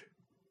scattered.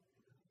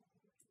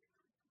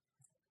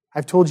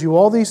 I've told you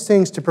all these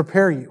things to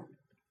prepare you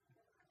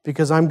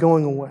because I'm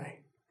going away.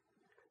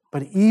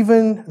 But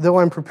even though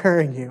I'm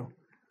preparing you,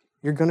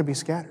 you're going to be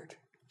scattered.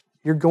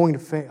 You're going to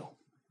fail.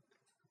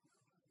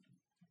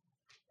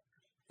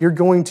 You're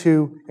going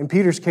to, in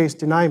Peter's case,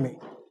 deny me.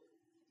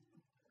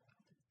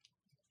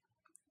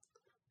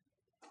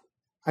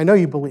 I know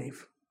you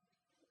believe,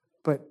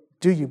 but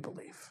do you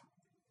believe?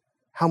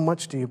 How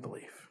much do you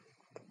believe?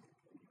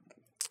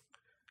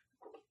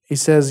 He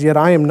says, yet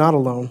I am not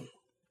alone,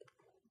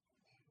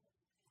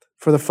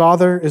 for the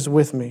Father is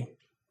with me.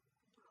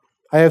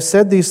 I have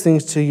said these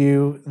things to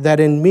you, that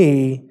in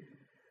me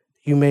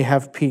you may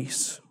have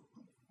peace.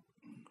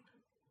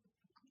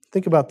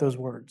 Think about those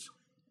words.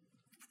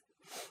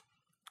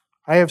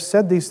 I have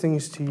said these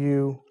things to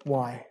you,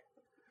 why?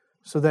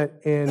 So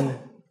that in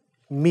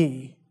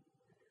me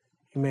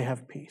you may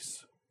have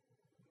peace.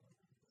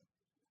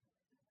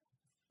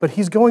 But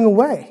he's going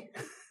away.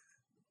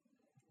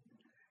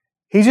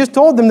 He just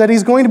told them that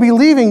He's going to be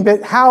leaving,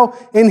 but how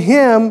in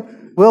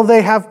Him will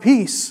they have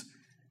peace?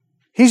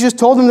 He's just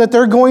told them that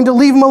they're going to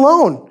leave Him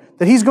alone,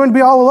 that He's going to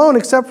be all alone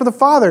except for the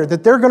Father,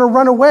 that they're going to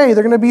run away,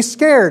 they're going to be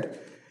scared.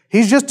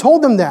 He's just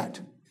told them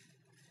that.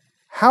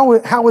 How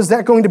is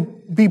that going to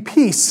be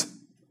peace?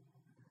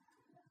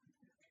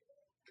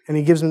 And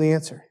He gives them the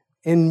answer.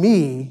 In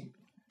me,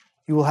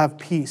 you will have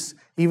peace.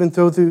 Even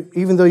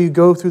though you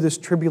go through this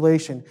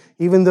tribulation,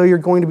 even though you're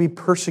going to be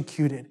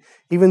persecuted,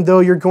 even though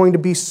you're going to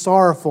be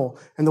sorrowful,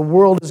 and the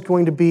world is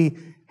going to be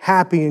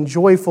happy and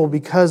joyful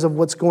because of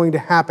what's going to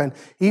happen,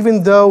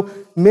 even though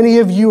many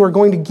of you are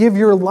going to give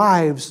your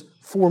lives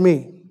for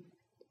me,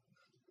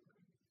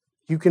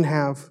 you can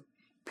have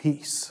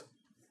peace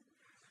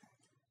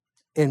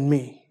in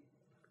me.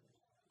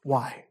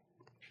 Why?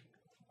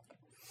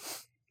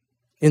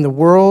 In the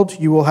world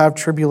you will have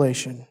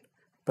tribulation,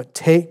 but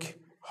take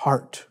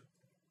heart.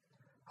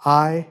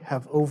 I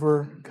have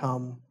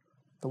overcome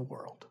the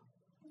world.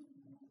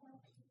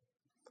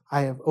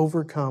 I have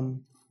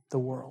overcome the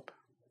world.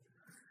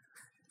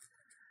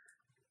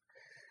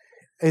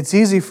 It's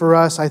easy for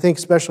us, I think,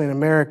 especially in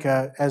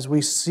America, as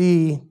we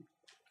see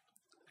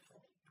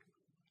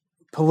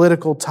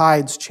political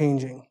tides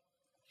changing,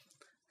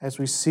 as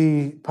we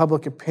see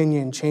public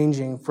opinion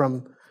changing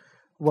from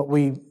what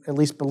we at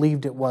least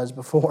believed it was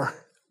before.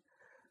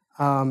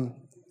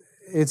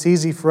 It's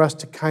easy for us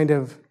to kind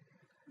of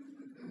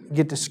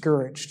get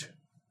discouraged.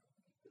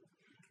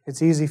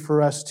 It's easy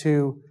for us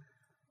to,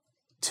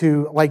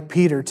 like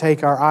Peter,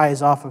 take our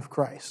eyes off of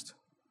Christ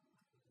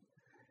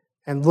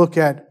and look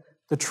at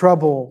the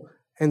trouble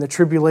and the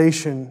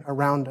tribulation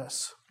around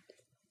us.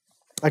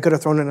 I could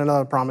have thrown in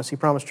another promise. He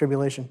promised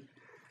tribulation.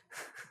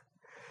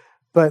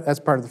 But that's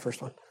part of the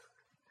first one.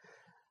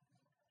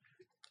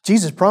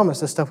 Jesus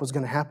promised this stuff was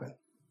going to happen.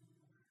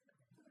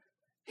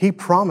 He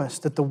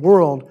promised that the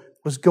world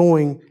was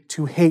going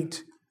to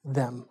hate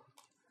them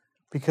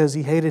because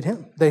He hated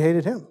Him. They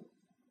hated Him.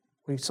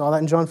 We saw that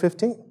in John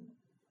 15.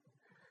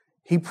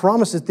 He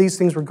promised that these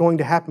things were going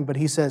to happen, but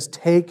He says,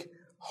 take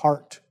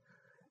heart.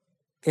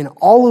 In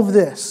all of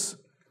this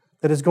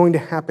that is going to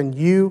happen,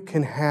 you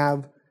can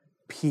have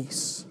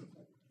peace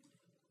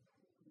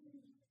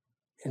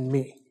in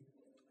me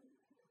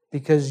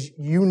because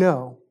you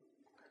know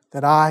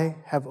that I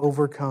have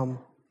overcome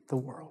the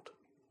world.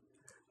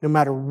 No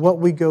matter what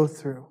we go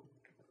through,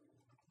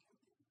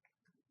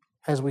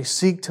 as we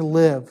seek to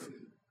live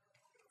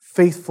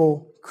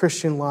faithful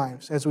Christian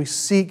lives, as we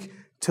seek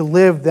to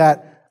live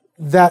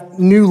that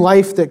new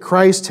life that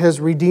Christ has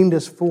redeemed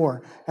us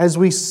for, as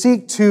we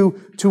seek to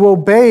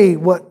obey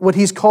what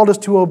He's called us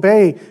to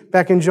obey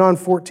back in John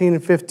 14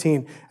 and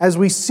 15, as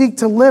we seek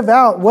to live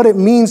out what it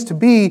means to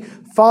be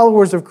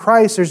followers of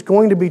Christ, there's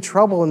going to be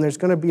trouble and there's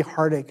going to be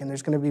heartache and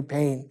there's going to be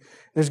pain, and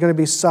there's going to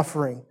be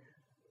suffering.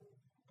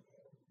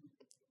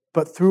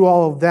 But through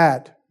all of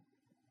that,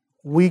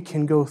 we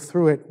can go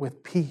through it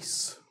with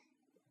peace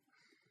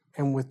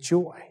and with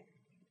joy.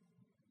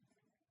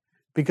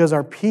 Because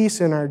our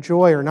peace and our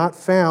joy are not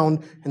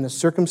found in the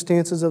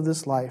circumstances of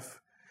this life.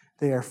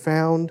 They are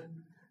found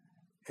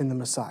in the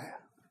Messiah.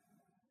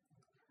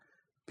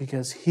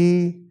 Because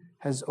He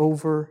has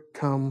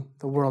overcome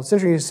the world. It's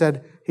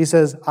interesting, He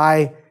says,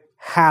 I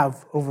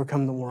have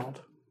overcome the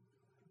world.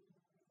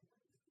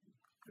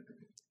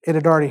 It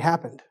had already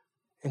happened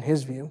in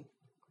His view.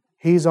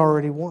 He's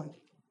already won.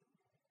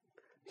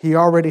 He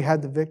already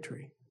had the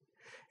victory.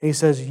 And He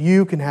says,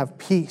 you can have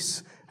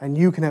peace and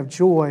you can have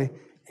joy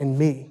in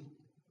me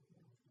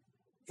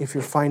if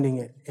you're finding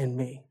it in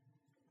me.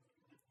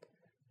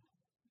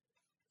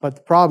 But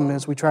the problem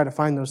is we try to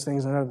find those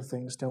things in other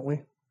things, don't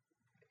we?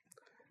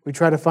 We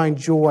try to find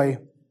joy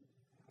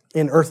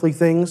in earthly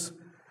things.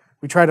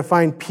 We try to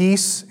find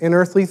peace in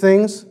earthly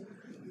things.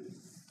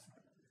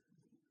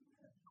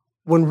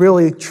 When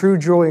really true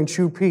joy and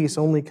true peace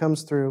only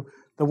comes through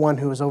the one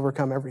who has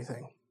overcome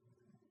everything.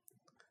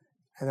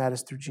 And that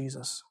is through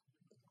Jesus.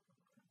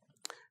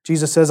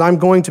 Jesus says, I'm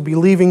going to be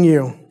leaving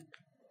you.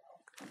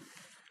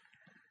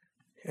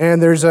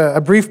 And there's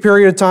a brief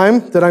period of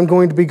time that I'm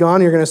going to be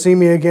gone. You're going to see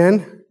me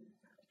again.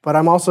 But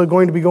I'm also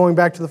going to be going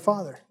back to the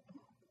Father.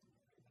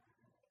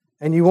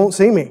 And you won't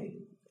see me.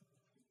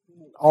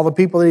 All the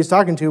people that He's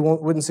talking to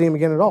wouldn't see Him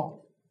again at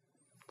all.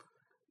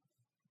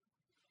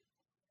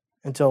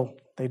 Until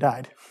they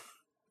died.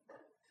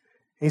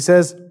 He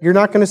says, you're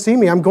not going to see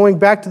me. I'm going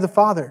back to the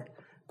Father.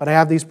 But I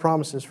have these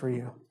promises for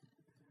you.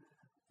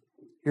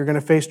 You're going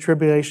to face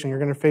tribulation. You're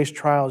going to face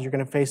trials. You're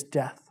going to face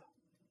death.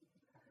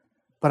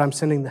 But I'm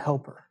sending the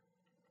Helper.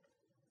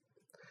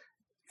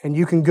 And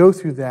you can go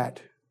through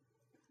that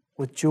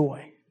with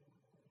joy.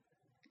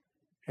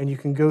 And you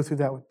can go through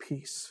that with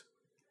peace.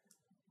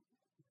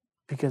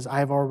 Because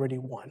I've already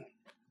won.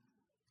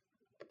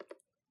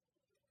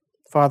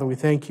 Father, we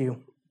thank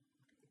you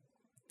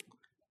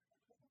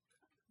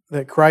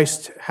that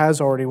Christ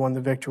has already won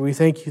the victory. We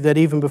thank you that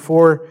even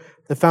before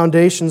the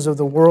foundations of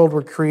the world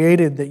were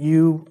created, that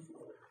you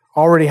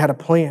already had a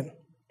plan.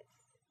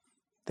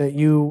 That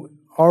you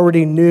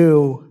already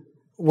knew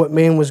what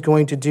man was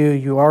going to do.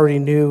 You already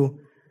knew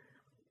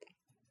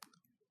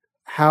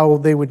how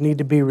they would need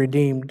to be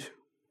redeemed.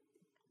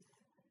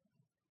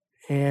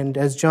 And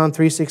as John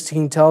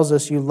 3:16 tells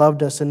us, you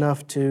loved us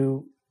enough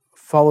to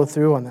follow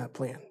through on that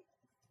plan,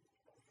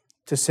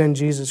 to send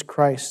Jesus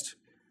Christ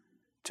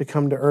to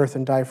come to earth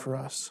and die for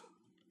us.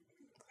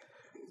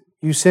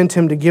 You sent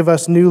him to give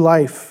us new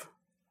life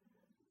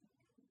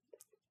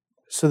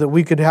so that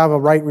we could have a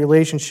right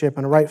relationship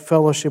and a right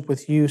fellowship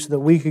with you, so that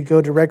we could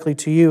go directly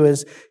to you,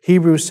 as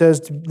Hebrews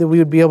says, that we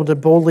would be able to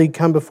boldly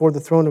come before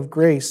the throne of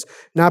grace,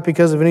 not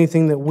because of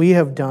anything that we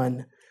have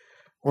done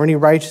or any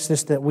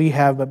righteousness that we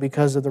have, but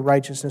because of the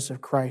righteousness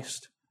of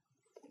Christ,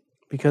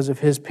 because of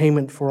his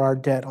payment for our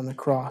debt on the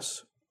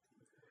cross.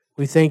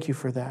 We thank you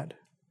for that.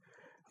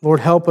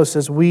 Lord, help us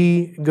as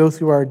we go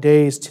through our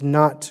days to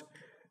not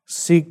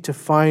seek to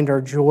find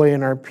our joy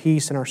and our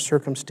peace in our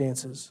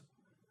circumstances.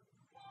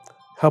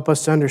 Help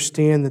us to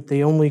understand that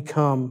they only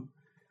come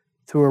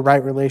through a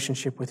right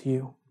relationship with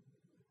you.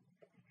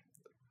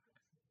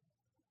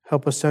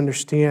 Help us to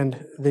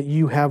understand that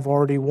you have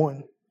already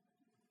won.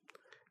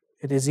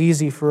 It is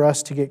easy for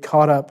us to get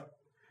caught up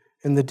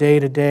in the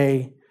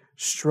day-to-day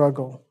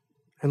struggle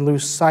and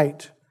lose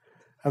sight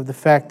of the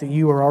fact that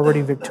you are already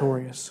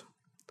victorious.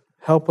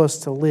 Help us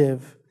to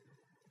live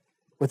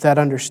with that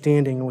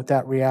understanding and with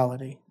that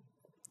reality,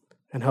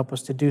 and help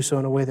us to do so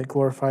in a way that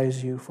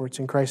glorifies you. For it's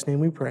in Christ's name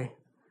we pray.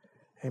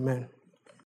 Amen.